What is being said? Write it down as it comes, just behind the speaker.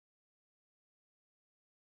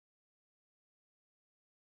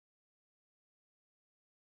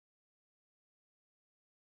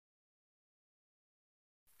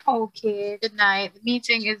Okay, good night. The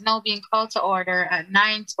meeting is now being called to order at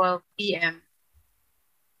 9:12 p.m.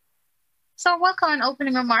 So, welcome and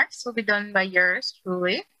opening remarks will be done by yours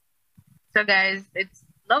truly. So, guys, it's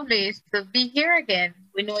lovely to be here again.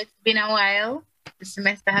 We know it's been a while. The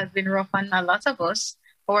semester has been rough on a lot of us,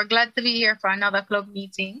 but we're glad to be here for another club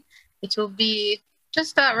meeting. It will be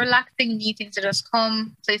just a relaxing meeting to just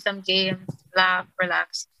come, play some games, laugh,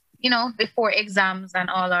 relax, before exams and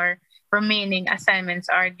all our remaining assignments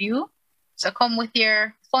are due. So come with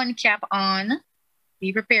your fun cap on,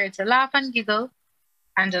 be prepared to laugh and giggle,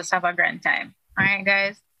 and just have a grand time. All right,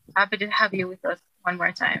 guys. Happy to have you with us one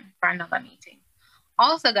more time for another meeting.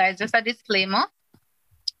 Also, guys, just a disclaimer.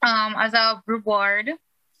 As a reward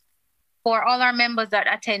for all our members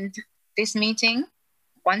that attend this meeting,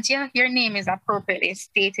 once your name is appropriately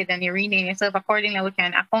stated and you rename yourself accordingly, we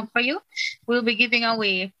can account for you. We'll be giving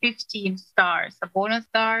away 15 stars, the bonus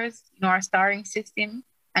stars, our starring system,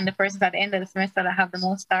 and the persons at the end of the semester that have the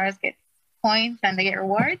most stars get points and they get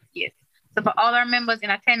rewards. Yes. So for all our members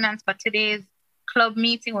in attendance for today's club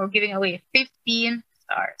meeting, we're giving away 15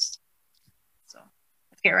 stars. So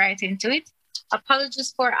let's get right into it.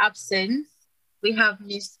 Apologies for absence. We have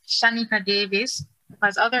Miss Shanika Davis, who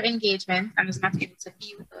has other engagements and is not able to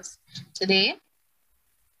be with us today.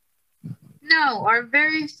 Now, our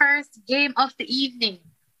very first game of the evening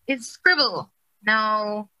is Skribbl.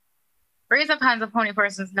 Now, raise up hands of how many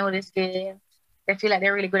persons know this game. They feel like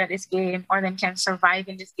they're really good at this game or then can survive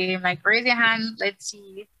in this game. Like, raise your hand. Let's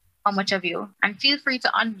see how much of you. And feel free to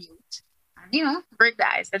unmute. And, break the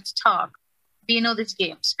ice. Let's talk. Do you know this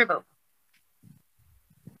game, Skribbl?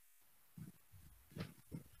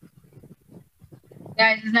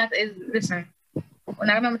 Guys, listen. When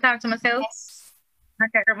I remember talking to myself, I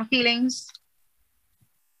can't hurt my feelings.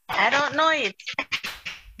 I don't know it.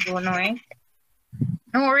 Don't know it.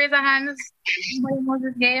 No, raise your hands. Anybody knows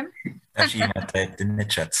this game? She had typed in the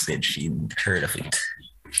chat, said she heard of it.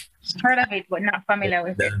 Heard of it, but not familiar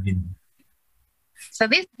with it. So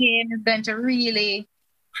this game is going to really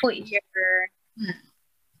put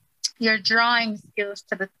your drawing skills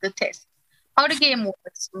to the test. How the game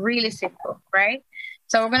works, really simple, right?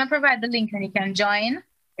 So we're going to provide the link and you can join,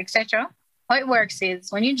 etc. How it works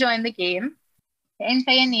is when you join the game, you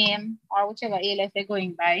enter your name or whichever alias you're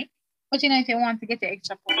going by. But if you want to get the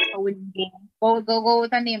extra points for winning the game, go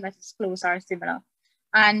with a name that is close or similar.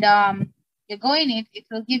 And you go in it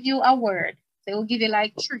will give you a word. So it will give you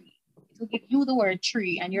like tree. It will give you the word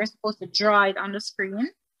tree and you're supposed to draw it on the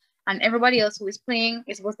screen. And everybody else who is playing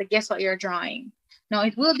is supposed to guess what you're drawing. Now,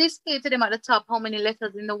 it will display to them at the top how many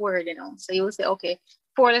letters in the word, So you will say, okay,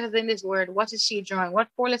 4 letters in this word. What is she drawing? What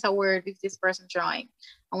 4-letter word is this person drawing?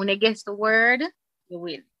 And when they guess the word, you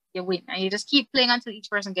win. You win. And you just keep playing until each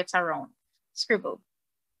person gets a round. Skribbl.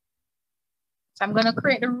 So I'm going to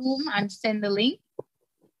create the room and send the link.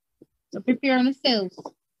 So prepare yourselves.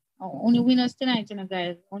 Oh, only winners tonight,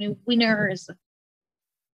 guys. Only winners.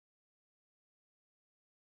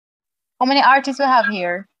 How many artists we have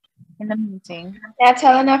here in the meeting? Yeah,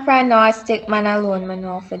 telling a friend now I stick man alone, man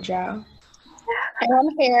off for draw. I'm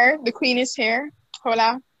here. The queen is here.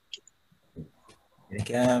 Hola. You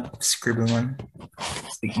can scribble, man.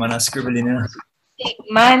 Stick man and scribble in here. Stick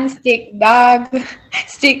man, stick dog,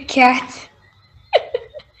 stick cat.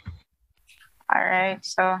 All right,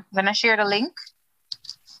 so I'm gonna share the link.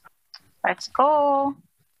 Let's go.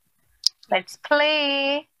 Let's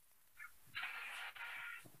play.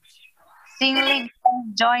 Sing link.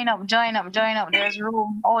 Join up. There's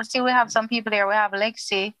room. Oh, see, we have some people there. We have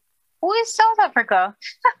Lexi. Who is South Africa?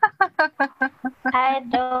 I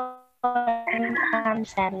don't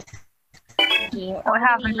understand. We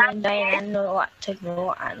have and know what to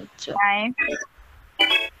go on to. Fine.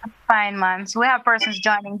 Fine, man. So we have persons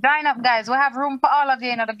joining. Join up, guys. We have room for all of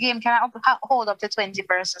you. The game can hold up to 20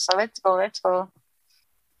 persons. So let's go.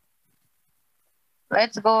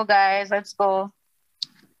 Let's go, guys. Let's go.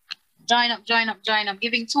 Join up.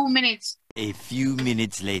 Giving 2 minutes. A few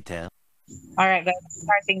minutes later. All right, guys.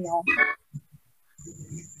 Starting now.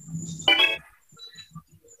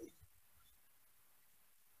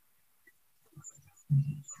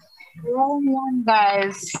 Round 1,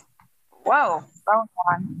 guys. Whoa, round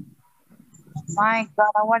 1. My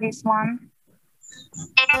God, what is one?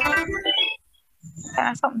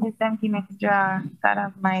 Something this time give me to draw. God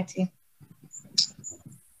Almighty.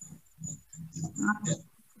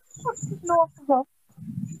 No.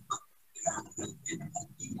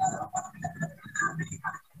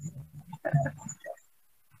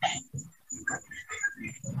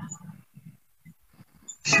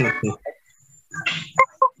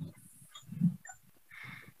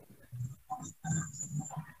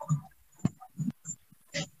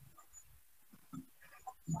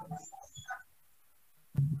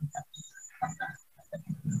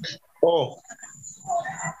 Oh,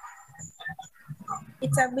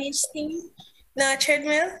 It's a beach thing. No,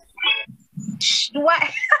 treadmill. What?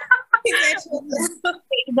 It's a treadmill.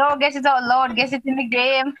 Don't guess it out loud. Guess it in the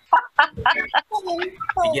game.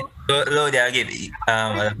 Load, I'll give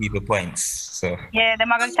other people points. So Yeah, they're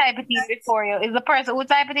going to type it in before you. Is the person who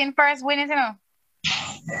type it in first winning, you know?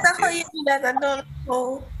 That's how you do that. I don't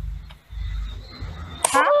know.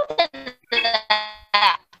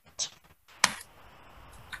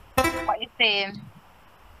 What you saying?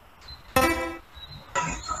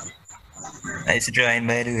 nice drawing,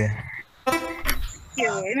 by the way. You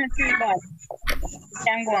know, too bad.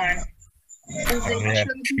 Can go on. Yeah,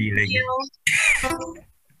 three-legged.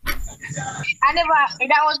 I never,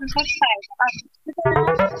 that was the first time.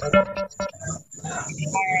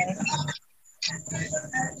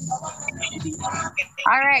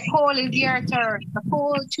 All right, Cole, it's your turn. So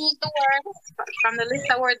Cole, choose the word. From the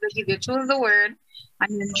list of words they give you, choose the word and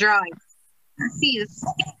then draw it. See, it's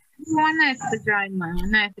one nice to drawing, man.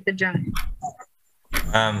 Nice to drawing.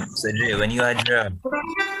 So Jay, when you are draw,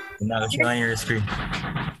 you're not showing your screen.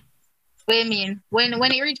 What do you mean? When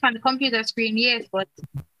it reaches on the computer screen, yes, but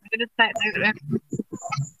I'm gonna type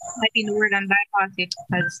in the word and bypass it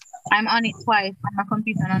because I'm on it twice on my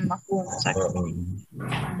computer and on my phone. So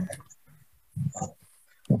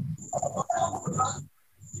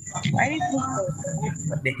why did this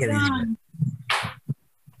What the hell is it?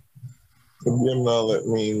 you know what I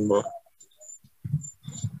mean, but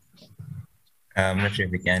I'm not sure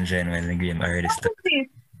if we can join when the game already started.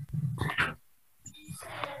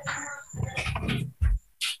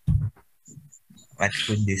 What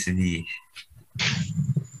could this be?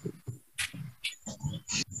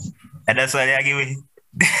 And that's why they are giving.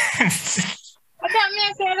 What that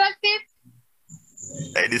mean? Say that's it.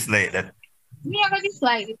 I dislike that. Me, I got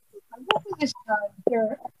dislike it. What is this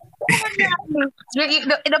here?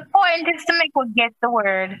 The point is to make us get the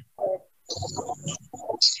word.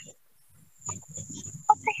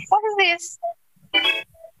 What is this?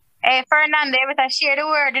 Hey, Fernando, every time share the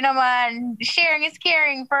word, you know, man. Sharing is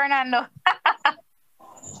caring, Fernando.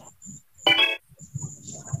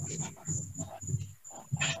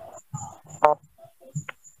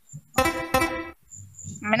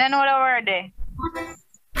 I don't know the word there.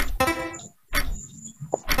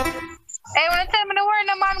 Hey, wanna tell me the word,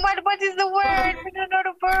 no, man? What is the word? I don't know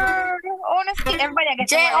the word. Honestly, everybody I get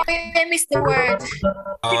Jay, I missed the word.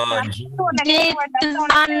 Oh,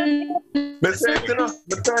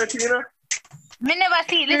 Me never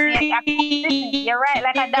see it. Listen, you're right,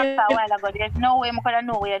 like a doctor a while ago. There's no way I could have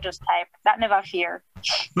know where you just type. That never fear.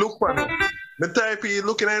 look for me. The type you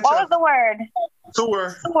looking at What was the word?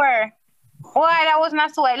 Sewer. Sewer. Why that was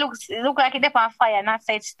not sewer? It look like it on fire, not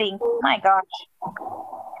say it stink. My gosh.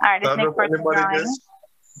 Alright, this next person drawing.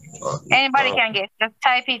 Anybody can guess. Just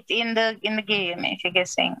type it in the game if you're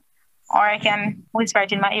guessing. Or I can whisper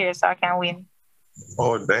it in my ear so I can win.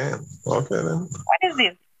 Oh damn. Okay then. What is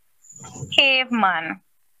this? Caveman.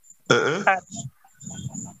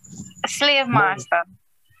 Slave master.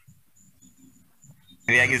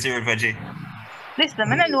 maybe I guess you're Veggie.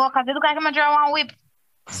 Listen, I don't know because they look like I'm a draw one whip.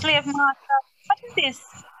 Slave master. What is this?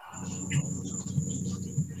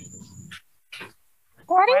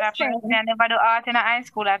 What is this? I never do art in high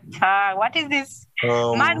school at all. What is this?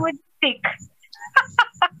 Man with stick.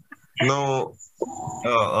 No.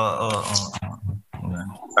 Oh.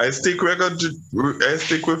 I stick with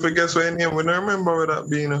I guess what name. We don't remember what that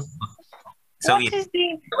being. So What is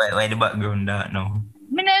this? why the background that now?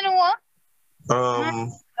 Me don't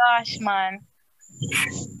know. Gosh, man.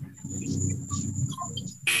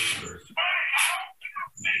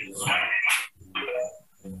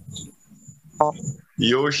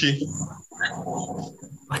 Yoshi.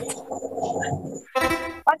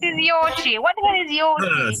 What is Yoshi? What the hell is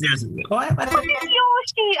Yoshi? Seriously. What is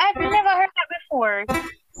Yoshi? I've never heard that before.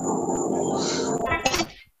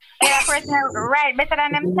 Yeah, person right better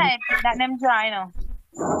than them type than them draw, you know.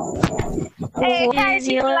 Hey, guys,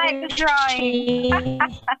 you like the drawing.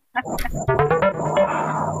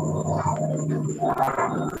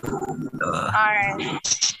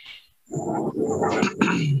 Alright.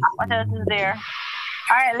 What else is there?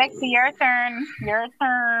 Alright, Lexi, your turn. Your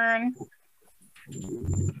turn.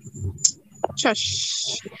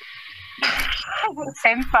 Shush.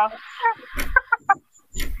 Same stuff.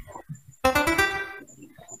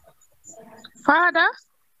 Father?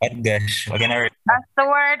 What gosh? What can I read? That's the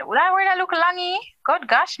word. That word that look longy. Good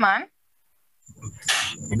gosh, man.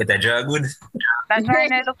 You better draw good. That drawing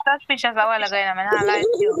look suspicious a while ago, and I'm not lying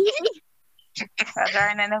to you. That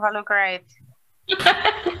drawing never look right.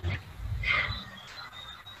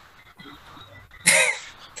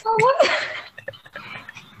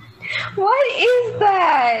 What is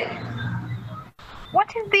that?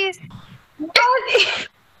 What is this? What is...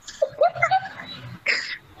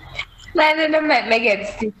 Man, don't make me get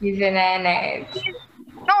stitches in our night.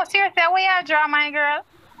 No, seriously, where you draw, my girl?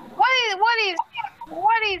 What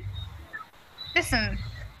is? Listen.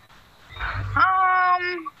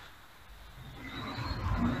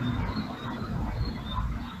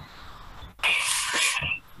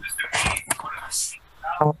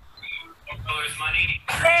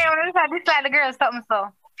 Hey, when I this like the girl something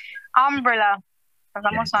so. Umbrella. Because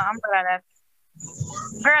I must want umbrella that.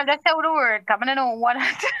 Girl, just tell the word. I don't know what.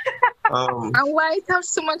 And why it have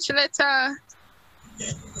so much letter?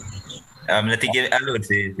 Let me give it a load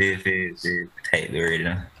to type the word, you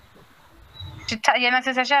know. You're not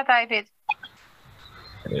supposed to type it.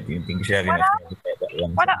 I don't think she have enough time to type that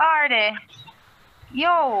one. What are they?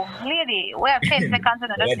 Yo, lady, we have 10 seconds to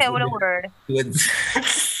know. Just tell the word.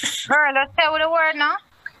 Girl, let's tell the word now.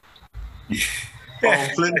 Oh,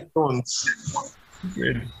 Flintstones.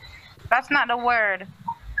 That's not the word.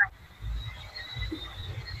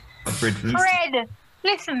 Fred.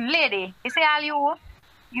 Listen, lady. You say all you.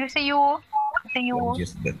 You say you. You say you.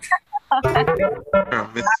 Just that.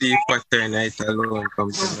 Let's see if pattern night alone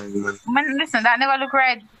comes to mind. Man, listen, that never look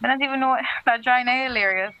right. I don't even know that drawing is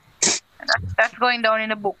hilarious. That's going down in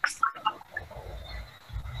the books.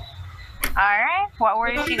 Alright, what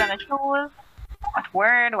word is she gonna choose? What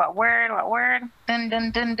word? Dun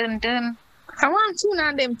dun dun dun dun. I want two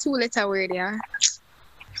of them 2-letter word, yeah.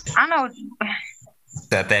 I know.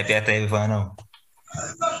 So type before now.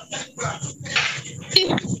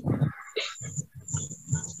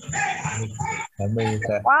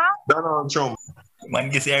 America. What? Donald Trump. Man,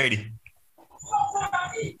 guess it already.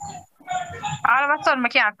 All of a sudden, I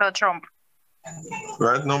can't spell Trump.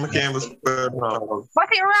 Right now, I can't even spell now.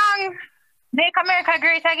 What's it wrong? Make America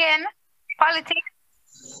great again? Politics?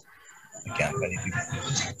 I can't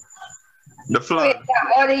politics. The flag. Wait,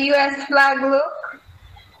 how the US flag look?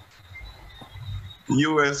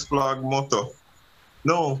 US flag motto.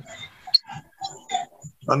 No.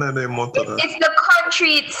 Another motto. That. It's the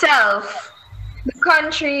country itself. The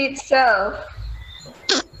country itself.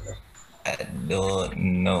 I don't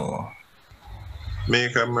know.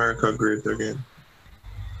 Make America great again.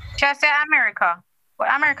 Just say America. But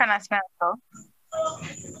America not spell so.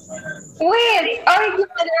 Wait, oh, you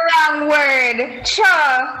said the wrong word.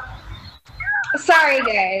 Sure. Sorry,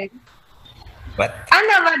 guys. What? I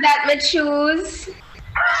never that me choose.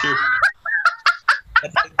 Ship.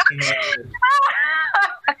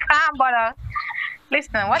 I can't bother.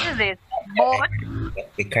 Listen, what is it? Boat?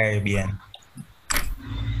 The Caribbean.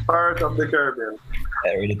 Part of the Caribbean.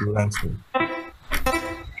 I really do answer.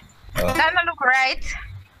 Oh, That don't look right.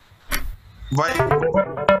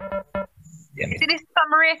 yeah, See, this is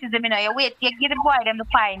some racism, you know. You wait, you give the boy them the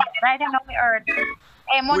pine. Right now, we earth.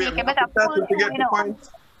 Hey, money, you better pull to get you the know. point.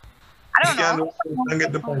 I don't know. And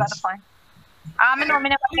get the Who got points. point? I know, me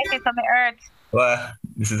never get it on the earth. well,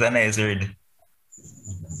 this is a nice word.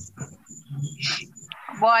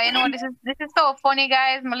 Boy, you know, this is so funny,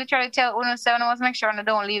 guys. I literally tell Uno 7 was make sure I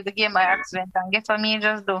don't leave the game by accident. And guess what me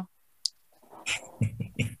just do?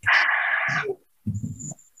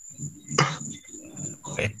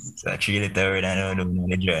 Okay, so 3-letter word, I don't know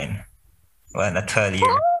the drawing. Well, not all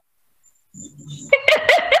here.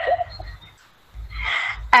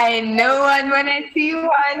 I know one when I see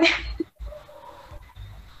one.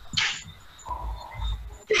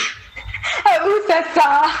 Who's that?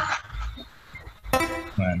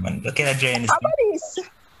 Man, look at that drawing. How about this?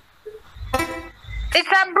 It's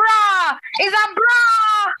a bra! It's a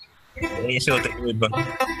bra! You show the word, but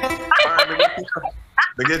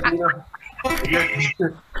They get me now.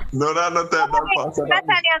 No, not that.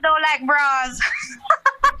 Nathaniel don't like bras.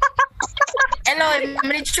 Hello, if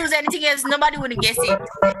I choose anything else, nobody would guess it.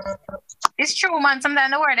 It's true, man.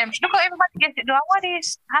 Sometimes the word them. Look how everybody gets it. What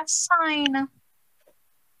is a sign?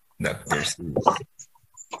 Dr. Seuss.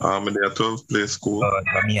 In their 12th place school. Oh,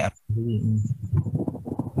 but me,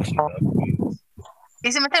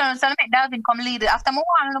 You see, I tell you, so I make Dalvin come lead. After I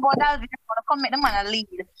want about Dalvin, I'm going to come make the man a lead.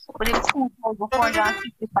 But it was 2 goals before John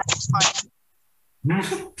 55.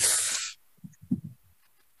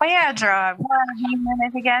 But yeah, draw.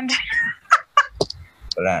 Again.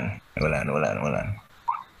 Hold on.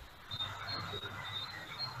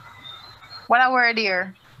 What a word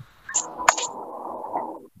here.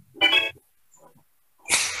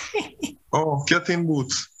 Oh, getting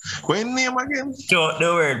boots. What your name again? Show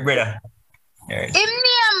the word, brother. Right. Him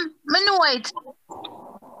name, I know it.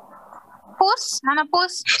 Puss, and a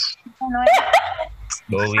puss. I know it.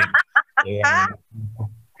 Bowie. Yeah.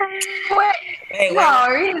 What? Hey, No,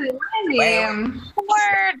 really, my name.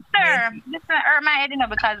 word, sir? This hurt my head, you know,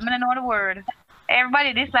 because I don't know the word.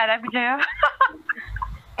 Everybody, this slide that picture.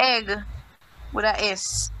 Egg with a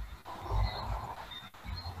S.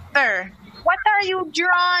 Sir, what are you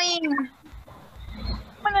drawing?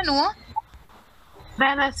 I don't know.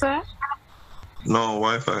 Dinosaur? No,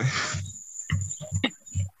 Wi-Fi.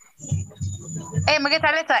 Hey, I get a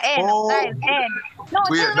letter N. Oh. Guys, N. No,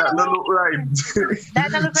 Wait, that don't look right. that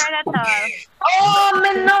don't look right at all. Oh, me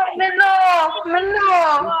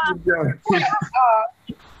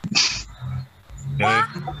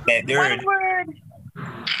The What word. word?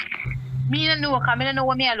 Me don't know, because I don't know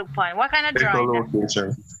what me I look for. What kind of drawing?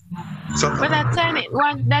 Echolocation. But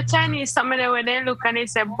that Chinese something where they look and they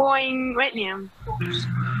say boing right name.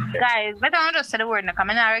 Guys, better not just say the word, because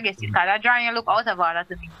I never guess it, because that drawing look out of order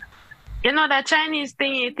to me. You know that Chinese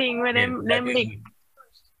thing where them lick.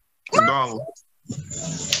 Dong.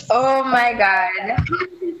 Oh my God.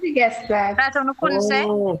 Guess that. That's what I couldn't say.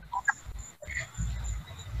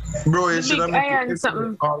 Bro, you The should big have iron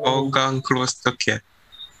something. Oh, gone close to cat.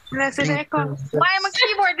 Let's see the echo. Why my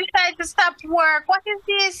keyboard decided to stop work? What is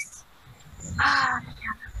this?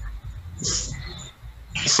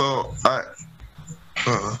 So,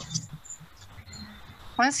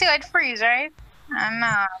 Let's see how it freeze, right?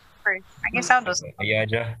 No, freeze. I guess I'll just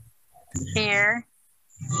Ayaja. here.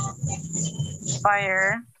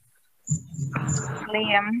 Fire.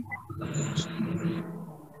 Liam.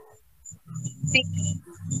 See.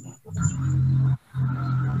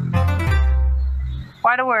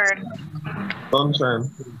 What a word. sunshine.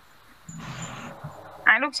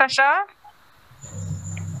 I look so sure.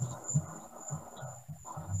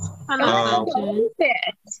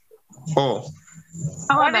 Oh,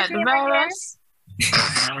 How What about is that? it Virus?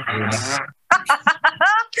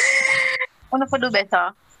 I'm going to do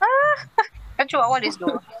better. That's what is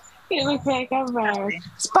doing. It looks like a virus.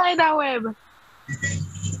 Spider web.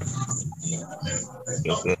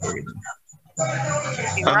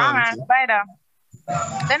 Wrong, spider.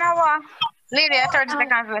 Then I walk. Lady, I 30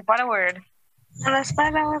 seconds left. What a word. And a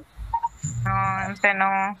spider web. No, I'm saying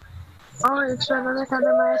no. Oh, it's trying to look at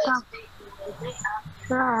the top.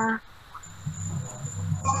 Yeah.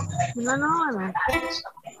 No, no.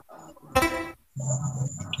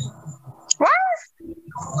 What?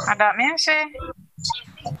 I don't mean say.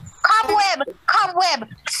 Cobweb.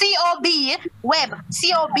 C-O-B. Web.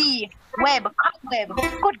 C-O-B. Web. Cobweb.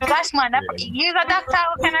 Good gosh, man. You're a doctor.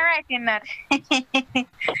 How can I write in that?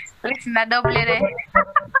 Listen, I double it.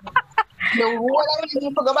 The whole of the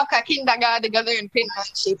people go back to kindergarten to learn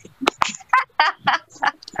penmanship.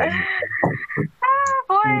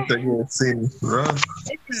 Boy. Listen,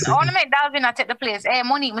 I want to make Dalvin not take the place. Hey,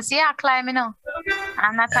 Monique, I see her climbing now.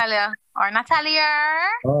 And Natalia. Or Natalia.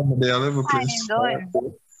 Oh, they are level How you doing?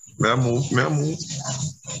 May I move?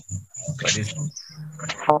 What is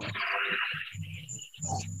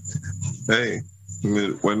Hey,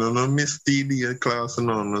 when I miss TD class,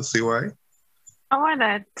 no, see why? I want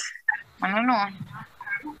that. I don't know.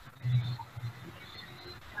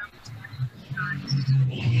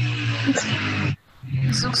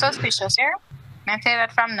 This looks suspicious here. I tell you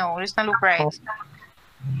that from now. This don't look right.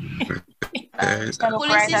 This don't look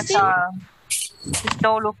right at all. This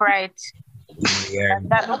don't look right.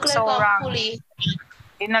 That looks so wrong.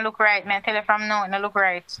 It don't look right. Man, I tell you from now. It don't look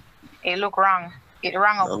right. It look wrong. It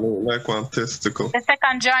wrong I up. look like one testicle. The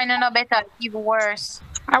second join no better, even worse.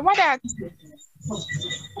 I want that.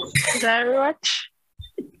 Is that watch?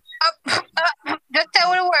 Just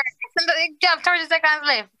tell the word. You have 30 seconds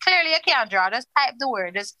left. Clearly, you can't draw. Just type the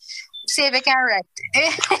word. Just see if you can write.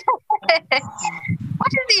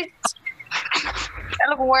 What is this? That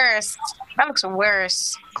looks worse. That looks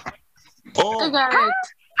worse. Oh, Cigarette.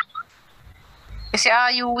 You see,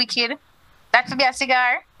 are you wicked? That could be a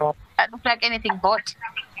cigar. That looks like anything but.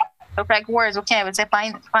 Look like words we can't even say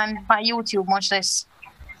on YouTube, much less.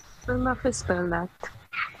 I'm not to spell that.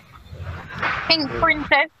 Pink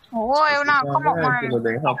princess. Whoa, now come on, man.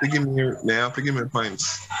 They have to give me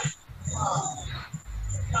points.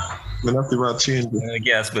 We have to change it.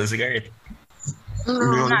 gas for cigarette?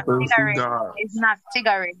 No, not cigarette. It's not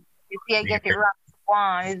cigarette. You see, I get it wrong.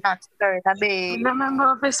 One, it's not cigarette. I beg.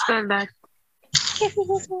 Remember to spell that.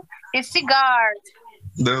 It's cigars.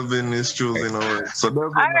 Delvin is choosing alright. So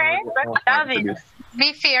Delvin. All right, but Delvin,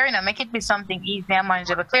 be fair, make it be something easy and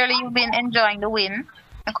manageable. Clearly, you've been enjoying the win.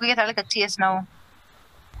 And could get a little taste now.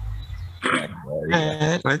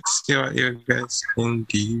 Let's see what you guys can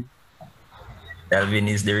do. Alvin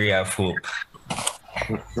is the real folk.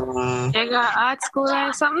 You got art school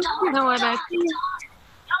or something? You know what that is?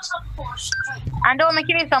 And don't make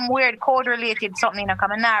it be some weird code related something,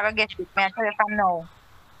 because I never get it. Man, I tell you from now.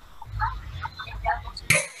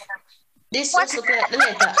 This What? looks like the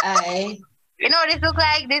letter I. You know, this look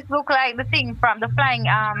like the thing from the flying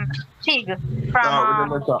pig from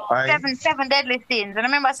With the letter I. seven deadly sins. And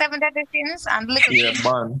remember 7 deadly sins and little Yeah, pig.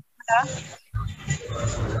 man.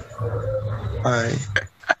 I.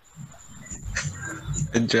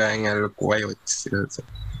 The drawing and look wild still. So.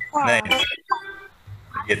 Nice.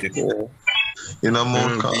 Get it. In a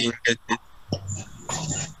mode call. Being get it.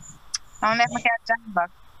 I'll never get John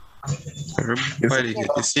back. Everybody get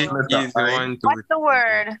to see easy one to What's the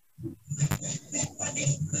word?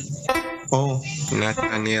 Oh.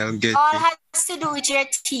 Nathaniel get All it. has to do with your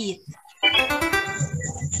teeth.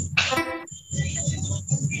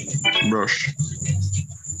 Brush.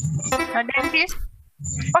 A dentist?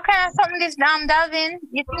 What kind of something this Dalvin?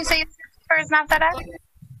 You think so you first after that?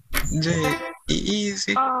 Jay,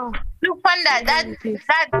 easy. Oh, Look on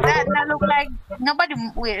that look like nobody.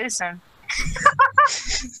 Wait, listen.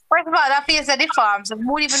 First of all, that face is deformed, so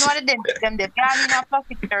who even know what the dentist them did? Can't even a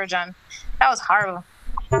plastic surgeon. That was horrible.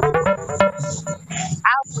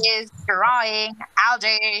 Algae is drawing.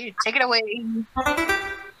 Algae, take it away.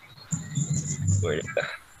 Word.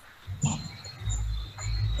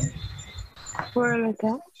 where like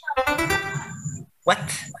that? What?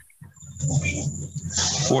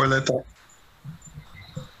 4 letter.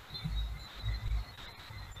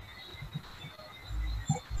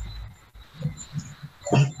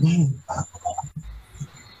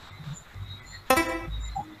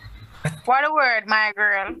 What a word, my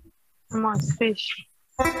girl. Come on, fish.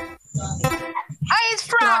 It's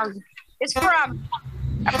frog. It's frog.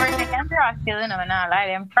 A person can draw still, you know, and I like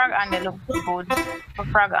them. Frog on, they look good. For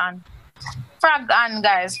frog on. Frog on,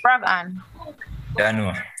 guys. Frog on. Yeah, I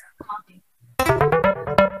know.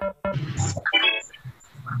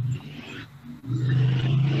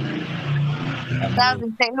 That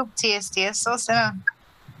would say look tasty. So,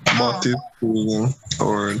 What is feeling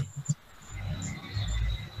or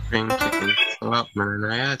Spring chicken slap, man.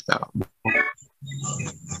 I had that.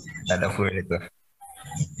 Nada for it.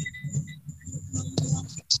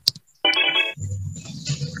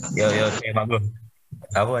 Yo, okay, Mago.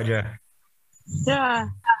 Apa aja?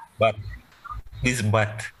 Yeah. But. This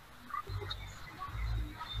but.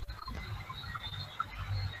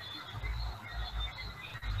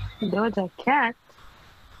 There's a cat.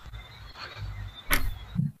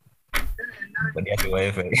 But dia ada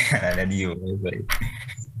wifi. Ada di wifi.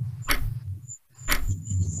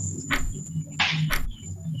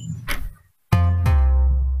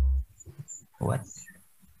 What?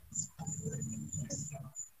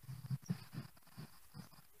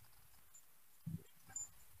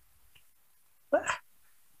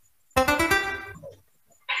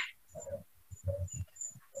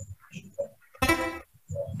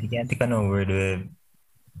 Diganti ka no word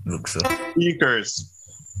looks so. speakers?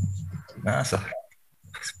 Nasa.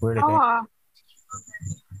 Word Oh,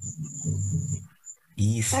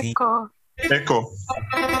 easy. echo. Echo.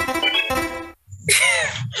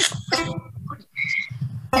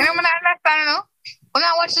 You know what I understand, no? When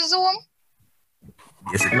I watch the Zoom?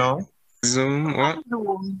 Yes. No. Zoom, what?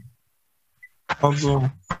 Zoom. How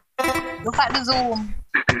Zoom? Look at the Zoom.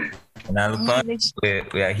 Now look on.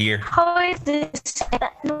 We are here. How is this?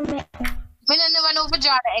 Me don't never know for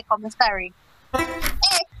draw the echo, I'm sorry.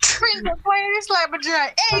 Hey, Princess, why are you like a draw?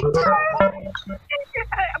 Hey, but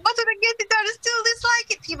when I get it done, I still dislike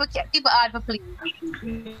it. People add for please.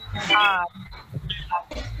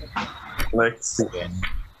 Let's see.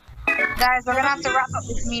 Guys, we're gonna have to wrap up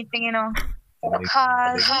this meeting, you know,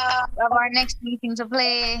 because of our next meeting to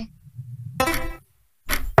play.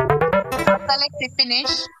 After let's finish,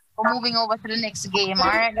 we're moving over to the next game. All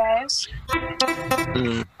right, guys.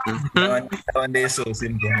 That one day is so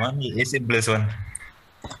simple, man. It's the simplest one.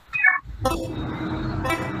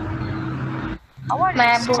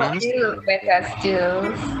 My boy, you look better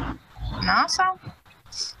still. Awesome.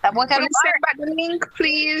 That boy can Can you send back the link,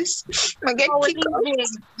 please? I get kicked out.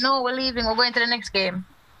 No, we're leaving. We're going to the next game.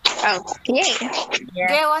 Okay. Yeah.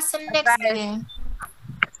 There was the next thing.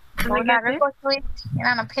 We got to go to it. You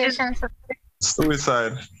know, patience.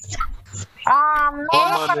 Suicide. No.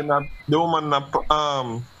 The woman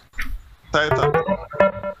Titan.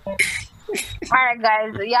 All right,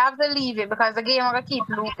 guys, you have to leave it because the game are gonna keep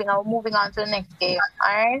looping and we're moving on to the next game.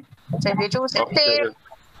 All right. So if you choose to stay, the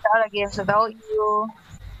other games without you.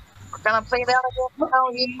 We're gonna play the other games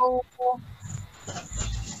without you.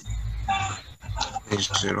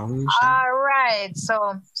 All right.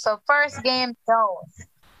 So first game down.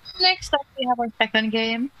 Next up, we have our second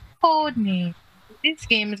game, Codenames. This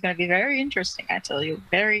game is gonna be very interesting. I tell you,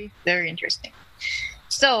 very, very interesting.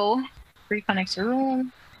 So, reconnect the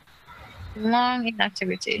room. Long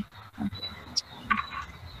inactivity. Okay.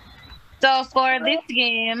 So for this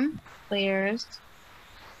game, players,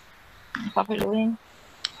 copy the link.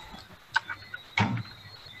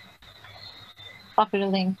 Copy the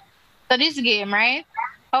link. So this game, right?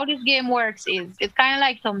 How this game works is it's kind of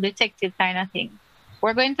like some detective kind of thing.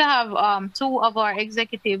 We're going to have two of our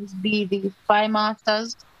executives be the spy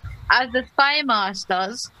masters. As the spy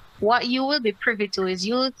masters, what you will be privy to is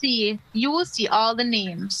you will see all the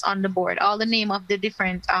names on the board, all the name of the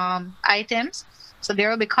different items. So there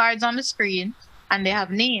will be cards on the screen, and they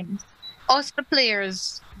have names. Us, the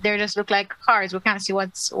players, they just look like cards. We can't see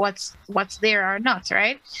what's there or not,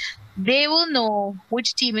 right? They will know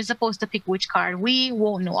which team is supposed to pick which card. We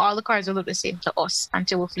won't know. All the cards will look the same to us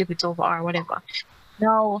until we flip it over or whatever.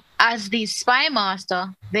 Now, as the spy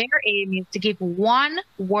master, their aim is to give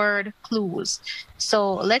one-word clues.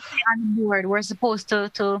 So let's say on the board we're supposed to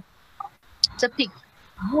pick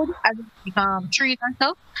wood as trees and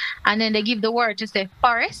stuff, and then they give the word to say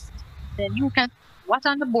forest. Then you can what's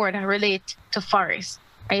on the board and relate to forest.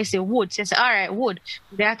 And you say wood. So you say, all right, wood.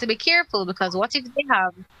 They have to be careful because what if they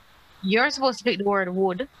have you're supposed to pick the word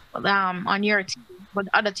wood on your team, but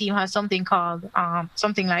the other team has something called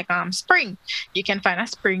something like spring. You can find a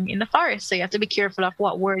spring in the forest, so you have to be careful of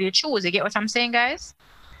what word you choose. You get what I'm saying, guys?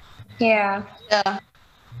 Yeah. Yeah.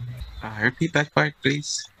 Repeat that part,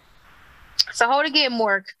 please. So how the game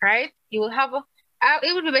work, right? You will have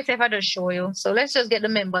it would be better if I just show you. So let's just get the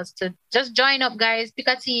members to just join up, guys. Pick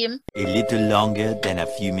a team. A little longer than a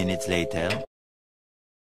few minutes later.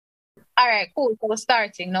 All right, cool. So we're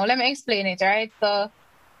starting. Now let me explain it, right? So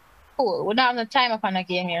cool. We're not having a time up on a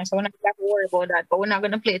game here, so we're not going to worry about that, but we're not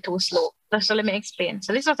going to play too slow. So let me explain.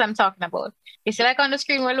 So this is what I'm talking about. You see, like on the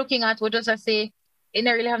screen we're looking at, we'll just say it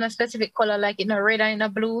don't really have a specific color, like in a red and in a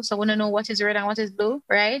blue. So we don't know what is red and what is blue,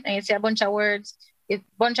 right? And you see a bunch of words, a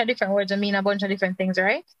bunch of different words that mean a bunch of different things,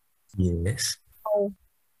 right? Yes. So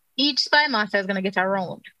each spy master is going to get a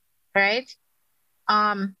round, right?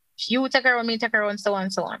 You take a round, me take a round, so on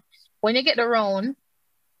and so on. When you get the round,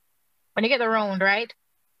 right?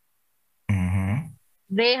 Mm-hmm.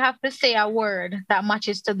 They have to say a word that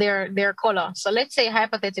matches to their color. So let's say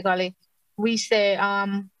hypothetically, we say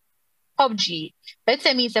PUBG. Let's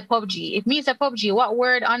say me say PUBG. If me say PUBG, what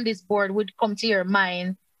word on this board would come to your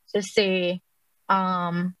mind to say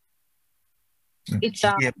it's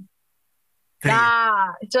Yep.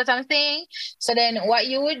 it's what I'm saying. So then what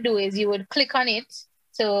you would do is you would click on it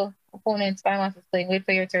to opponent's spy master playing. Wait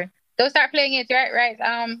for your turn. Don't start playing it, right?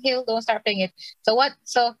 Hill, don't start playing it. So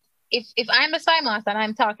if I'm a spy master and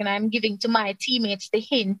I'm talking, I'm giving to my teammates the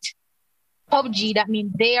hint, PUBG, that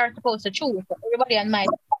means they are supposed to choose. So everybody on my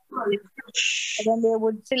team, and then they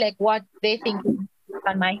would select what they think is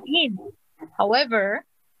on my hint. However,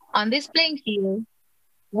 on this playing field,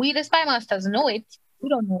 we the spy masters know it. We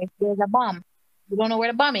don't know if there's a bomb. We don't know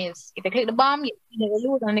where the bomb is. If you click the bomb, you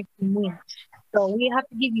lose and next team win. So we have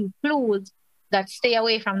to give you clues that stay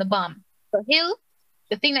away from the bomb. So Hill,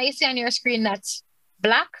 the thing that you see on your screen that's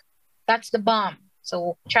black, that's the bomb.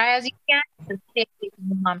 So try as you can to stay away from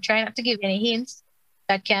the bomb. Try not to give any hints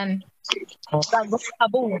that can go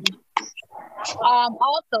kaboom.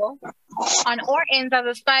 Also, on our ends as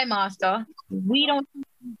a spy master, we don't see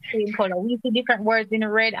the same color. We see different words in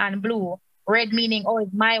red and blue. Red meaning, oh,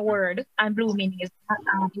 it's my word, and blue meaning it's not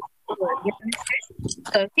my word.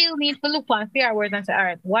 So Hill needs to look on fair words and say, all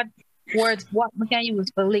right, what words we can use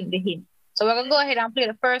to link the hint. So we're gonna go ahead and play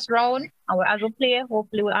the first round, and as we play,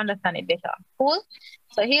 hopefully we'll understand it better. Cool.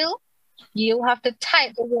 So Hill, you have to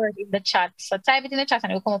type the word in the chat. So type it in the chat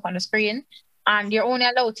and it will come up on the screen. And you're only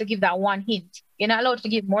allowed to give that one hint. You're not allowed to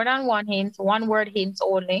give more than one hint, one word hints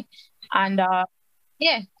only. And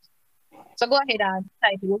yeah. So go ahead and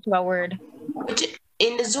type whichever word.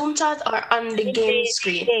 In the Zoom chat or on the game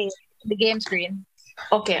screen? The game screen.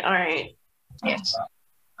 Okay, all right. Yes.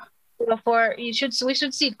 So we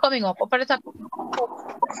should see it coming up at the top.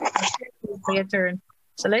 For your turn.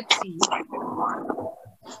 So let's see.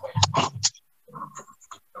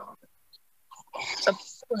 So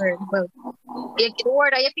well, the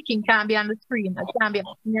word that you're picking can't be on the screen. It can't be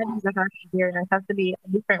on the there. It has to be a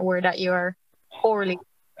different word that you're correlating.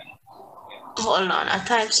 Hold on, I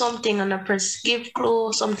type something and I press give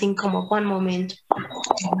clue, something come up. One moment.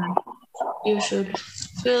 You should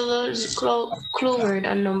fill the clue word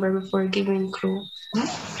and number before giving clue.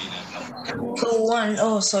 Clue 1.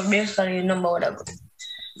 Oh, so basically number whatever.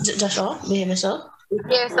 Joshua, behave yourself.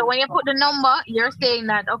 Yeah, so when you put the number, you're saying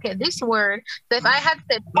that, okay, this word, so if I had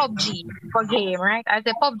said PUBG for game, right? I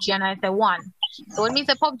said PUBG and I said 1. So when we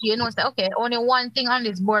say PUBG, you know, say, okay, only one thing on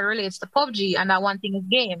this board relates to PUBG and that one thing is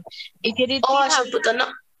game. If you did I should put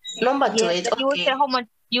a number to it. You would say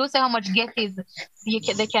You say how much guesses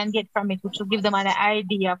they can get from it, which will give them an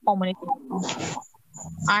idea of how many. All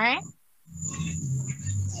right.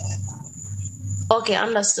 Okay,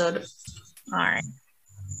 understood. All right.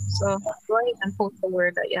 So go ahead and post the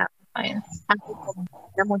word that you have to find. And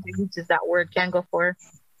the amount of uses that word can go for.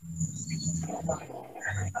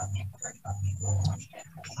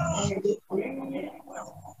 All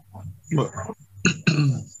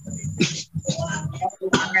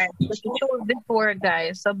right. So she chose this word,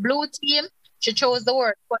 guys. So blue team, she chose the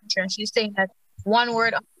word country, and she's saying that one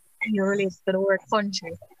word relates to the word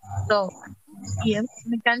country. So yeah,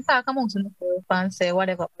 we can talk amongst them and say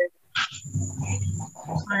whatever.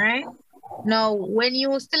 All right. Now, when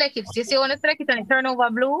you select it, you see when you select it and it turn over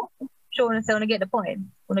blue, show and say when you get the point.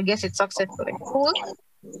 When you guess it successfully. Cool?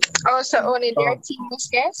 Oh, so only their team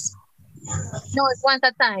must guess? No, it's once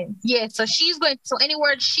at a time. Yeah, so she's going so any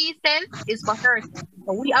word she says is for her.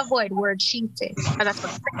 So we avoid word she says. That's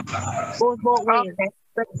what goes both ways. Okay.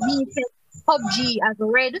 But me says PUBG as a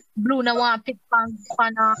red, blue now want pick on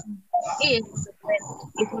it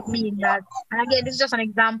would mean that, and again, this is just an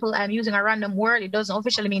example. I'm using a random word. It doesn't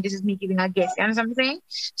officially mean this is me giving a guess. You understand what I'm saying?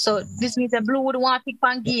 So this means that blue would want to pick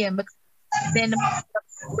on game, but then the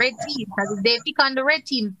red team, because if they pick on the red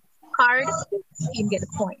team card, the team get the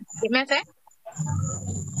point. Get me say?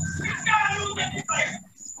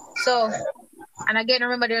 So, and again,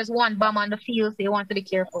 remember there's one bomb on the field, so you want to be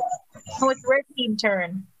careful. So it's red team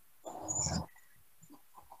turn.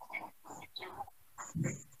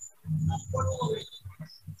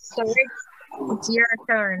 So it's your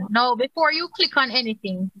turn. Now, before you click on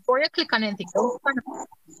anything, don't click on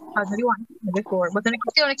how do you want it before? But then I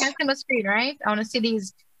can see my screen, right? I want to see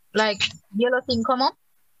these like yellow thing come up.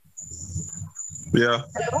 Yeah.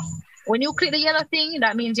 When you click the yellow thing,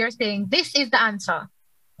 that means you're saying this is the answer.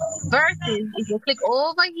 Versus if you click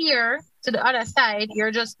over here to the other side,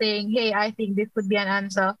 you're just saying, hey, I think this could be an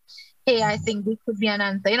answer. Hey, I think this could be an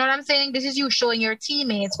answer. You know what I'm saying? This is you showing your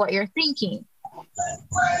teammates what you're thinking. All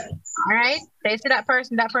right? So you see that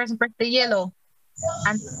person press the yellow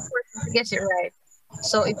and the person gets it right.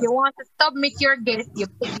 So if you want to submit your guess, you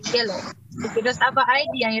pick yellow. If you just have an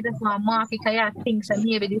idea and you just want to mark it because you think so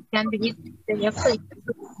maybe this can be it, then you click.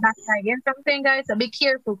 That's right. You know what I'm saying, guys? So be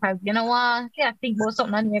careful because you know what? Yeah, think about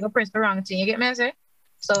something and you're going to press the wrong thing. You get me? I say?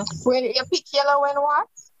 So when you pick yellow when what?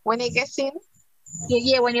 When you guess in?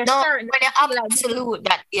 Yeah, when you're certain. When you're absolute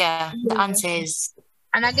that, the answer is.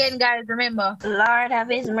 And again, guys, remember. Lord have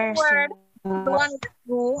his mercy. The one with the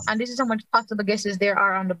blue, and this is how much possible guesses there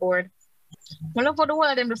are on the board. Well, look for the one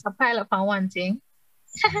of them just a pile up on one thing.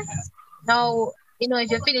 Now, you know,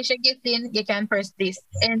 if you finish your guessing, you can press this.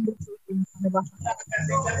 And it's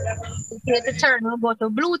the turn. We'll go to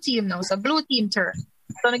blue team now. So blue team turn.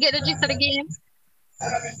 So to get the gist of the game.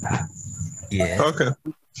 Yeah. Okay.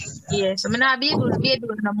 Yeah, so I'm not be able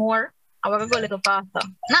to no more. I will go a little faster.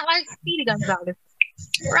 Not like Speedy Gonzalez.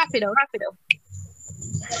 Wrap it up.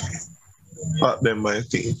 Pop them my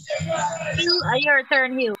team. Hill, your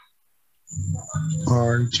turn, Hill.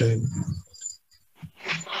 Orange.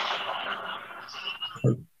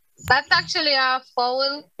 That's actually a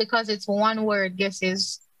foul because it's one word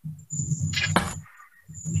guesses.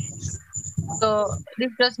 So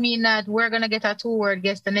this just means that we're gonna get a 2-word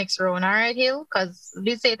guess the next round, all right, Hill? Because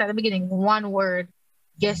we say it at the beginning, 1 word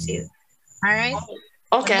guesses. All right?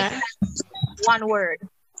 Okay. 1 word.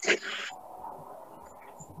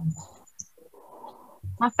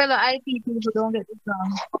 My fellow IT people don't get this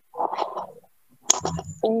wrong.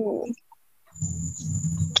 Oh.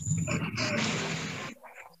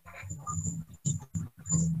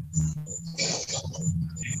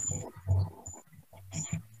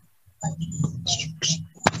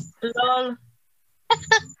 Lol.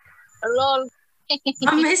 Lol.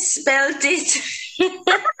 I misspelled it.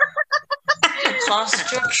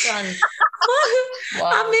 Construction.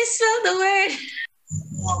 Wow. I misspelled the word.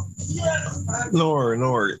 No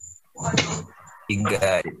worry. We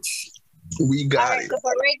got it. We got it. So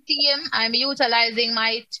for red team, I'm utilizing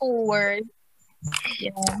my 2 words.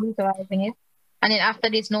 Yeah, I'm utilizing it. And then after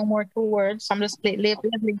this, no more 2 words. So I'm just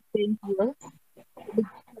labeling things here. Pay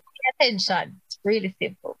attention. It's really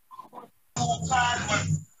simple.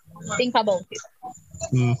 Think about it.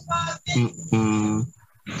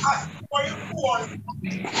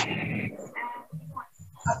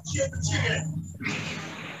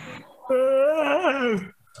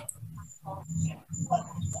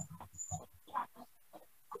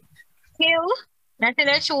 Hill, nothing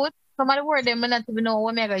that shoot. Some of the word them, I not even know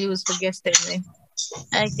what I'm going to use for guess them.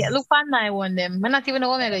 Like, look on my one them. I not even know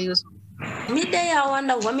what I'm going to use. Me there, I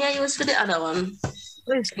wonder what me I use for the other one.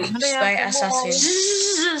 Spy assassin.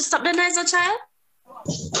 Stop the noise, child.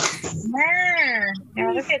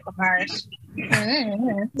 Yeah, look at the cars.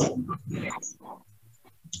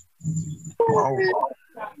 Wow.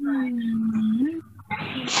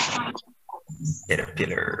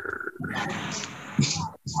 Caterpillar.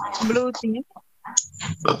 Blue team.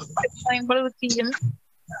 Playing blue team.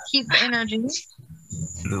 Keep the energy.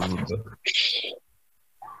 Blue.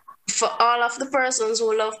 For all of the persons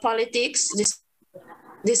who love politics,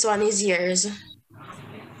 this one is yours.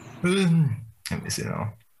 Let me see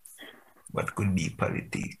now. What could be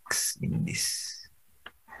politics in this?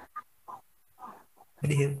 What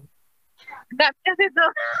the hell? That's it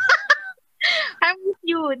though. I'm with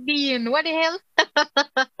you, Dean. What the hell?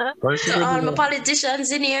 To all my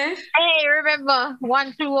politicians in here. Hey, remember,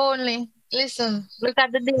 1 2 only. Listen, look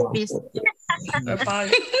at the Davis.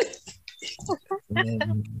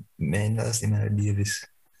 Man, last in Davis.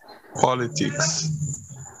 Politics.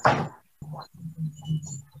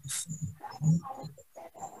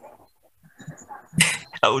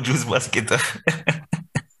 I would choose basket.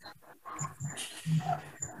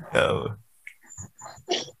 Oh.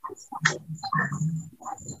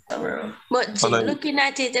 But gee, looking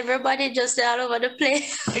at it, everybody just all over the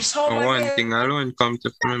place. It's all One thing alone come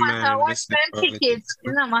to my mind. I want some tickets.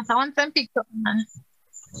 You know, I want some pictures, man.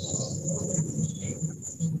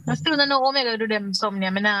 I still don't know Omega do them something. I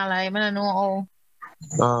mean, I don't know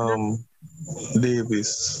how.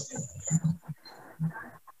 Davis.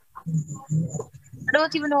 I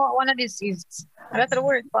don't even know what one of these is. That's the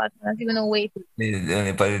word, but I don't even know way. The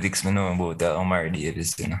only politics I know about Omar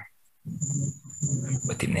Davis, you know.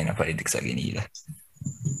 But him na politics again either.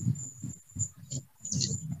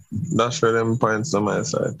 That's for them points on my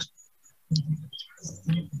side.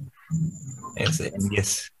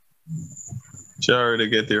 Yes. She already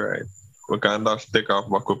get it right. We can just take off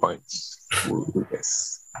my 2 points.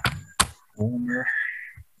 Yes.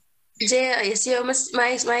 Jay, you see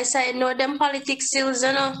my side know them politics skills,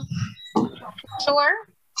 you know? Sure?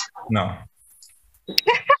 No.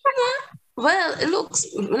 Well, it looks,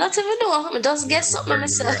 not even know. I just get something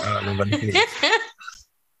myself.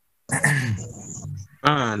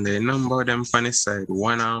 And the number of them funny side,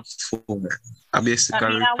 1 and 4. I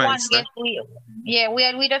basically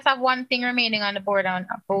we just have one thing remaining on the board on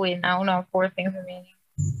going. I don't know 4 things remaining.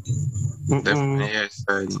 Definitely, yes.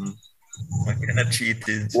 What kind of cheat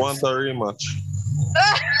is? Want a rematch?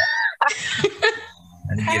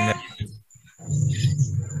 And again,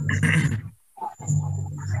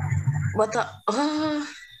 But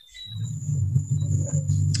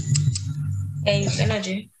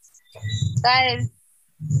energy. Guys,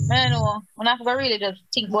 I don't know. I'm not gonna really just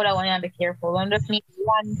think about that one and be careful. I just need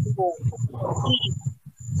 1 to go. Please.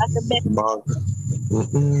 That's the best.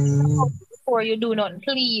 Before you do nothing,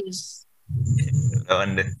 please.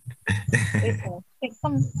 Listen, take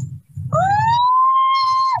some.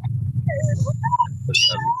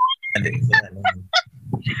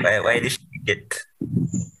 Why did she get?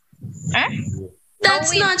 Huh?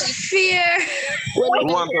 That's not fair. We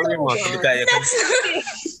want a rematch. That's not.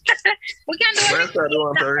 We can do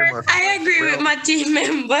it. I agree with my team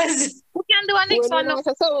members. We can do a next one.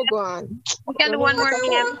 We can do one more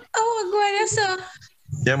game. Oh, go on,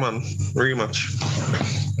 Yeah, man. Rematch.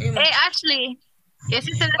 Hey, Ashley. Yes,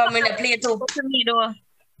 you said I'm gonna play too. To me, though.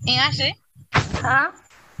 Hey, Ashley. Huh?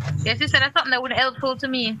 Yes, you said that's something that would helpful to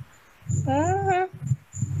me. Mm-hmm.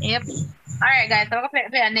 Yep. All right, guys. So we're gonna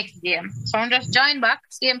play our next game. So I'm just join back,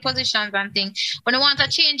 same positions and things. When you want to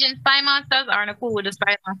change in Spy Masters or in cool with the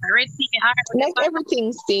Spy Master, red team. Like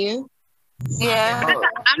everything, Steve. Yeah.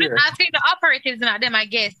 I'm just asking the operatives, not them, I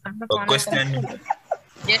guess. Question.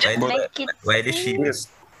 Why did she just?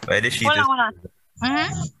 Hold on.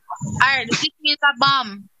 Mm-hmm. All right, the click is a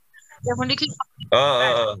bomb. When they click,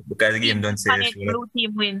 because the game don't say blue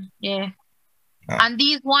team win. Yeah. And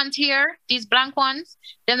these ones here, these blank ones,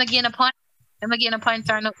 then again a point. Them again a point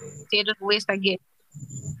are not. They just waste again.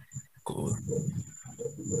 Cool.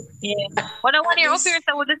 Yeah. What I want here up here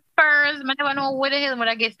so with the Spurs, I never know where the hell would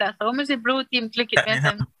I guess that. So I'm gonna say blue team click it.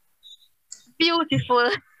 Beautiful. All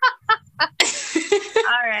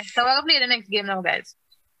right, so we'll play the next game now, guys.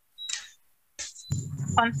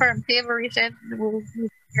 Confirm favor reset. We'll be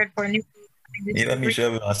prepared for a new. Even me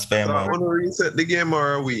sure we want spam. So I want to reset the game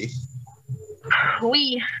or are we?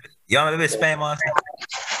 We. You want to be spam master?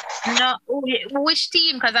 No, which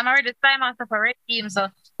team? Because I'm already spy master for red team.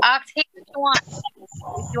 So ask him if you want.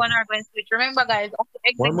 If you want to go and switch. Remember, guys.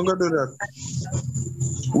 Why am I gonna do that?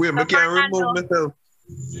 Wait, I can't remove myself.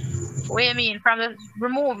 What do you mean? From the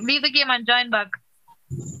leave the game and join back.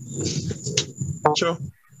 Sure.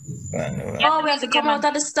 Oh, we have to come out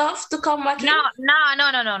of the stuff to come back. No.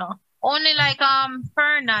 Only like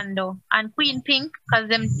Fernando and Queen Pink, because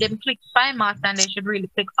them click spy master and they should really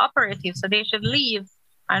click operative, so they should leave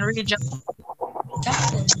and really jump.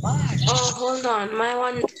 Oh, hold on. My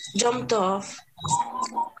one jumped off.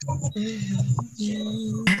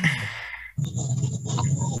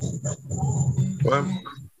 Well,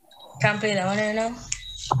 Can't play that one right now?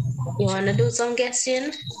 You want to do some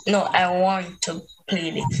guessing? No, I want to play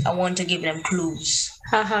this. I want to give them clues.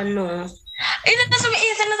 Haha, no. It doesn't mean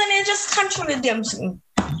anything, just control the damn thing.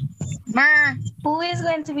 Who is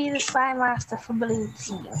going to be the spy master for blue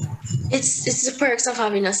team? It's the perks of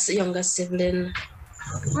having a younger sibling.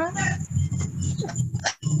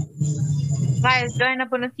 Guys, join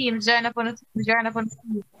up on the team. Join up on the team. Join up on the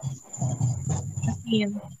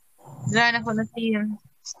team. Join up on the team.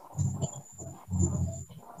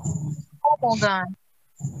 Oh my God.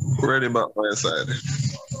 ready back my side.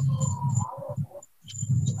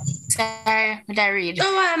 Sorry, did I read?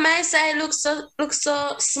 Oh, why my side looks so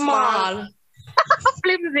small.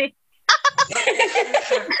 Flimsy.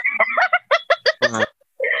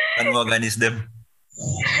 And organize them.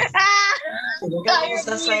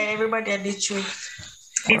 That's why everybody had the truth.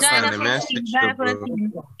 Join up on the team. Join up on the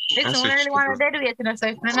team. Listen, we really want to deadweight in us, so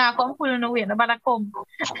if we not come pull no way, nobody come.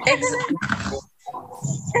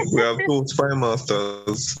 We have 2 spy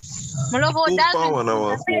masters. I love how 2 power Dalvin. now.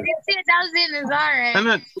 I say Dalvin is alright. I'm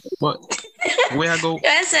not, but where I go?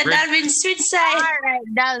 I said Dalvin switch side. Alright,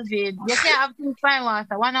 Dalvin. You can't have 2 spy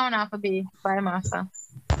master. One and half a be spy master.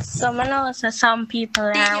 Someone else, some people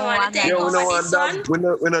are want to take Yeah, we over don't want this that.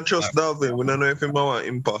 one? We not trust Dalvin. We don't know if he want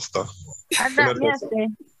imposter. Yes,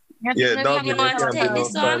 Yeah, Dalvin You want to can't be take no this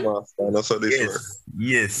spy one? master. That's how this works.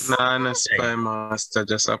 Yes. Nah, no spy master,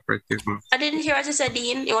 just operative. I didn't hear what you said,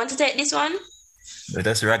 Dean. You want to take this one? Let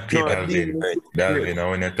us rock paper, Dalvin. Right. Dalvin, I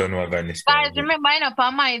want to turn over this. Guys, remember,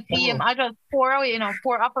 on my team, I just 4 away,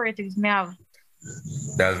 4 operatives me have.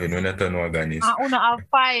 Dalvin, when I turn over this. I only have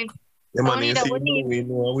 5. Yeah, man, Only you that see, we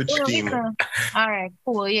know which team. Alright,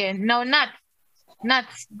 cool, yeah. No,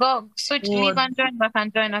 Nuts, go switch, leave and join back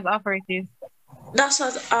and join as operative. That's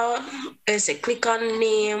what I say. Click on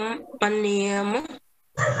name, my name.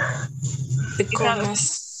 Become a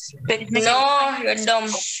No, you're dumb.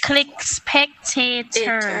 Click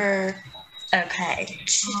spectator. Okay.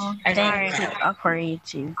 I Then didn't click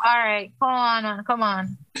operative. Alright, come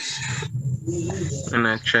on. And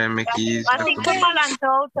I try and make it easy. I think the balance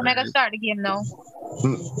out to make us start the game now.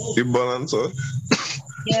 You balance out?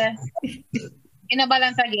 Yeah. In a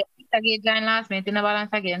balance again. Again, join last minute. In a balance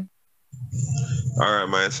again. All right,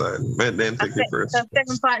 my side. Then take it first. So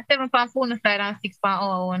 7.4 on the side and 6 on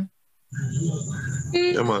our one.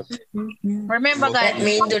 Yeah, man. Remember, guys. Let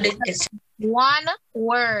me do this. 1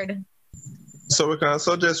 word. So we can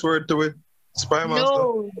suggest word to it. Spy master.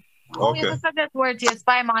 No. Okay. You suggest word to your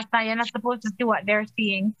spy master. You're not supposed to see what they're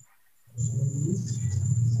seeing.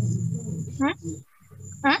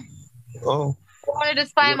 Oh. Only the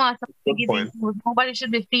spy master. Nobody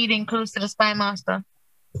should be feeding clues to the spy master.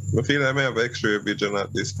 I feel like I have extra vision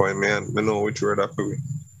at this point, man. I know which word I feel.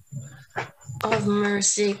 Of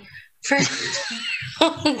mercy. Press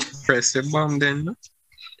the bomb then. No?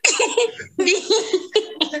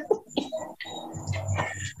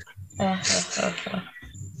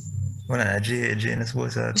 What Jay,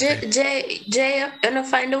 what's that? Jay, you don't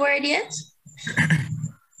find the word yet?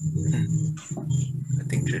 I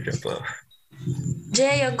think Jay jump off.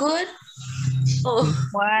 Jay, you good? Oh,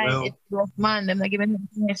 Why? Well. It's rough, man. They're not giving him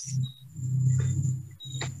this.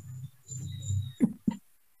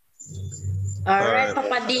 all right, Alright.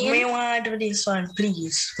 Papa Dean. We want to do this one,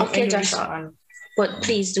 please. Okay, Do this Joshua. one. But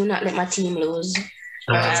please do not let my team lose.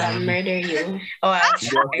 Or else I'll murder you. Oh,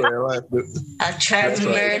 Just for your life. I'll try I'll to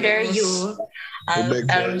murder you. I'll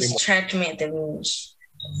beg for him. try to make the moves.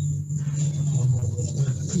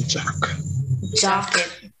 Jack. Jock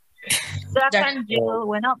it. Jack and Jill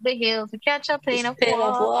went up the hill to catch a plane of Pail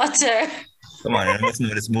of water. water. Come on, let's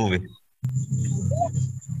know this movie.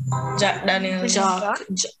 Jack Daniels. Jock.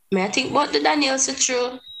 May I think what the Daniels are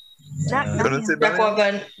true? Jack Gonna Daniels. say Jack that?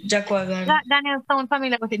 Wagon. Jack Wagon. Jack Daniels sound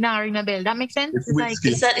familiar with it now, ring a bell. That makes sense? It's It's like,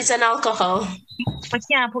 whiskey. It's an alcohol. but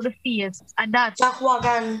can't put the fears. And that. Jack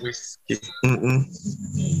Wagon. Whiskey.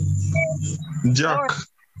 Jack.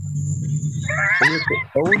 How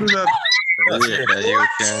do that? Yeah, you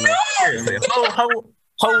can. How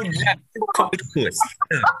Jack come with close?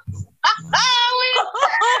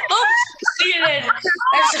 Stealing.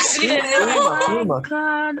 That's just stealing. Oh my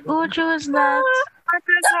God, who chose that?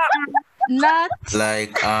 Not. Like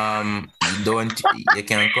you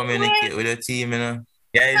can communicate with the team, you know.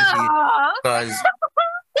 Yeah, because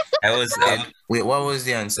I was wait, what was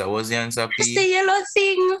the answer? Was the answer It's P? the yellow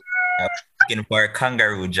thing. Looking for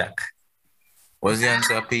kangaroo jack. What's the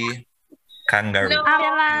answer, P? Kangaroo. No.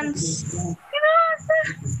 Ambulance.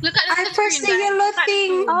 Look at I the pressed the screen, guys. yellow Look at the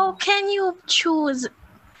thing. screen. How can you choose,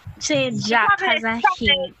 say, Jack as a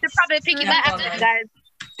hint? They probably pick it by accident, guys.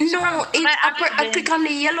 No, I click on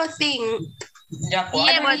the yellow thing. Yeah, but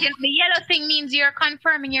the yellow thing means you're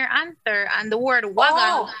confirming your answer, and the word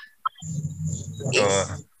wagon.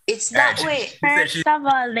 It's that way. First of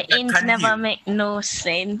all, the hint never make no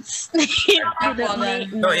sense. It didn't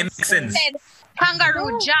make No, it makes sense.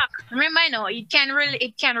 Kangaroo jack. Remember, I know it can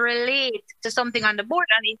relate to something on the board,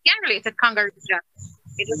 and it can relate to kangaroo jack.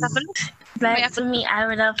 You just have to look. But to me, I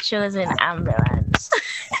would have chosen ambulance.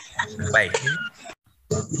 Why?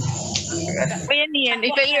 What you mean?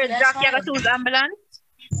 If you hear jack, you have to choose ambulance.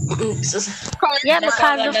 Yeah,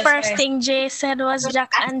 because the first thing Jay said was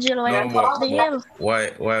Jack Angelo No, and up the hill. Why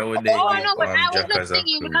would they Oh give no, but I was Jack just as a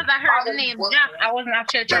thinking clue? because I heard the name Jack. I wasn't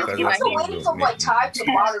actually trying to give a hint.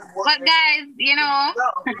 But guys, you know,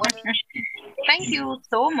 thank you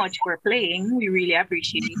so much for playing. We really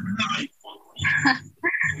appreciate it.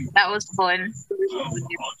 That was fun.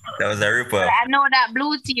 That was a ripper. I know that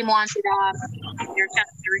blue team wanted your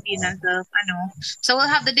chance to redeem themselves. I know. So we'll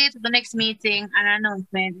have the date of the next meeting and an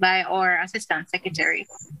announcement by our assistant secretary.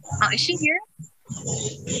 Is she here?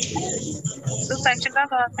 Looks like she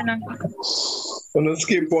got off. I'm gonna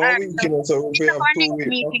skip 1 week, you know, so we have Our 2 next weeks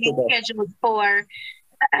meeting after is that. scheduled for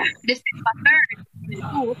December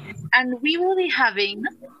 3rd, and we will be having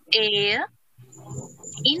a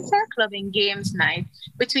inter-clubbing games night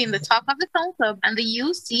between the Talk of the Town Club and the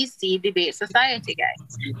UCC Debate Society, guys.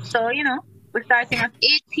 So, you know, we're starting at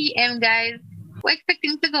 8 p.m., guys. We're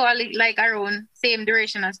expecting to go like around same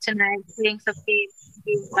duration as tonight, playing some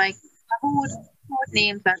games like code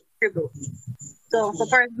names and Skribbl. So for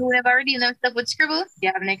person who never already know stuff with Skribbl,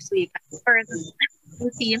 you have next week. Person who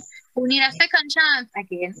team who need a second chance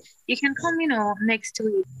again, you can come, you know, next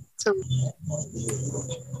week. So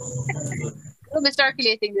we'll be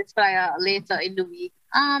circulating this flyer later in the week.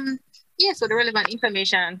 Yeah, so the relevant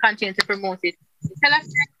information and continue to promote it. Tell us,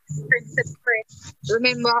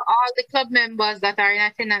 remember, all the club members that are in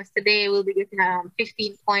attendance today will be getting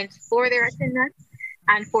 15 points for their attendance.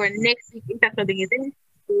 And for next week interclubbing event,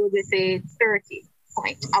 we will get a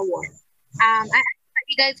 30-point award. I ask that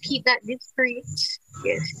you guys keep that discreet.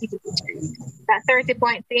 Yes, keep it discreet. That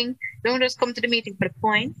 30-point thing, don't just come to the meeting for the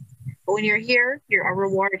point. But when you're here, you're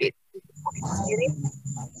rewarded.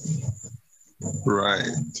 Right.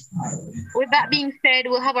 With that being said,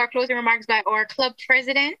 we'll have our closing remarks by our club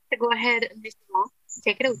president. To go ahead, Mr. Law,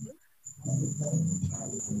 take it over.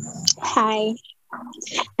 Hi.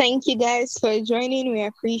 Thank you guys for joining. We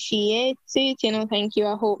appreciate it. You know, thank you.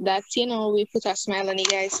 I hope that, you know, we put a smile on you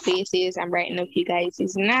guys' faces and brighten up you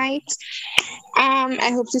guys' night.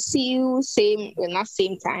 I hope to see you not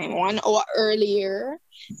same time, 1 hour earlier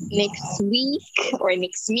next week or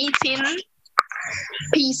next meeting.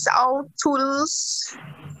 Peace out, toodles.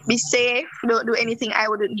 Be safe. Don't do anything I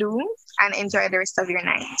wouldn't do, and enjoy the rest of your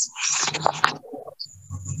night.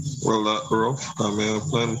 Well, that rough. I mean, a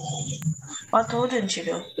plan. What wouldn't you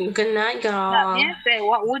do? Good night, girl. Yeah, say,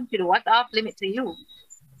 what would you do? What's off limit to you?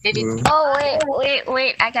 Maybe Oh,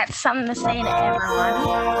 wait. I got something to say to everyone.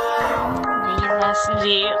 Jesus,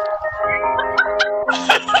 G. I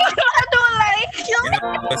don't like you. You know,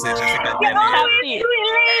 Happy.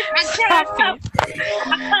 Happy. I can't.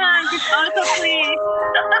 It's also please.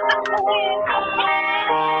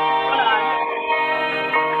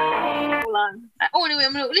 Hold on. Oh, anyway,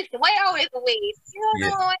 listen. Why always wait? You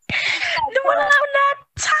know, No, I'm not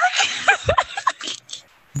talking.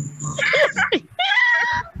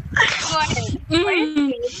 Go ahead.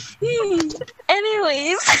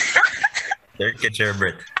 Anyways, get your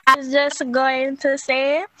breath. I was just going to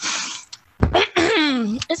say,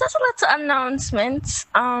 it's just a little announcements.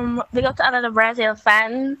 We got to all of the Brazil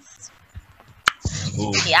fans.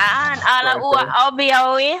 Ooh. Yeah, and all of who are be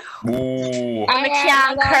away. Ooh. And we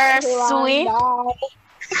can't curse we.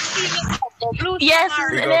 Yes,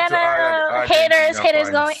 We go then to haters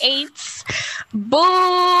Argentina going fans. 8.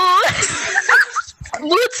 Boo!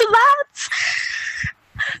 Boo to that.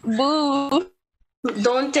 Boo.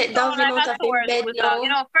 Don't take that out of your bed now. You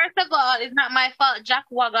know, first of all, it's not my fault. Jack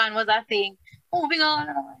Wagon was a thing. Moving on.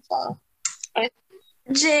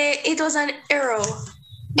 Jay, it was an error.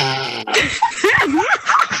 I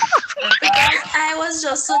was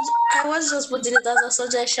just putting it as a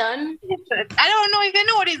suggestion. I don't know if you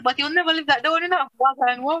know this, but you'll never leave that down enough.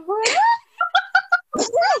 Wagon.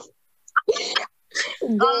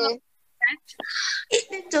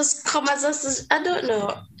 It just come as a I don't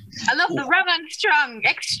know. I love the wrong and strong.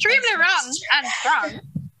 Extremely wrong and strong.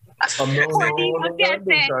 People say,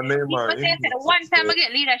 one time I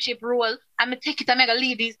get leadership role, I'm going to take it and I'm going to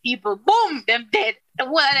lead these people. Boom, them dead. The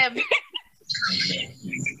one of them.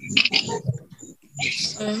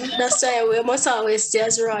 That's why we must always stay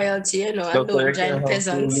as royalty, you know, and don't join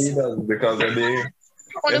peasants. Because they,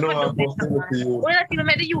 you know, I'm supposed to you. We're not even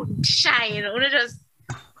make the youth shine. We're just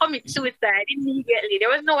commit suicide immediately. There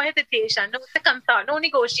was no hesitation, no second thought, no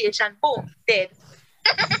negotiation. Boom, dead.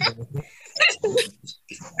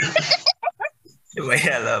 Why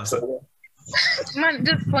I love so. Man,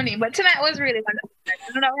 just funny. But tonight was really wonderful.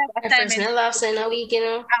 You know, we have I love in a week, you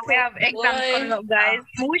know. And we have exams coming up, guys.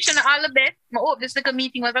 I'm wishing you all the best. I hope this like a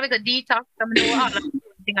meeting was like a detox. I know all the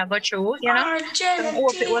thing I got through, you know. I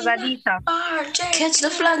hope it was a detox. Catch the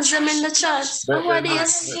flags them in the chat. What do you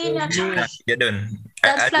see that? You're done.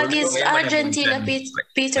 That flag is Argentina,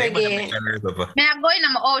 Peter Gay. May I go in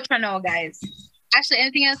on my outro now, guys? Ashley,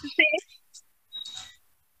 anything else to say?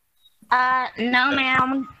 No,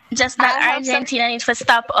 ma'am. Just that Argentina needs to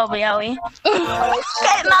stop over here. We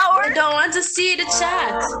don't want to see the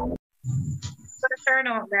chat. For the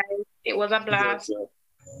turnout, guys. It was a blast.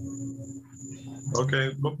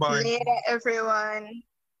 Okay, bye-bye. Later, everyone.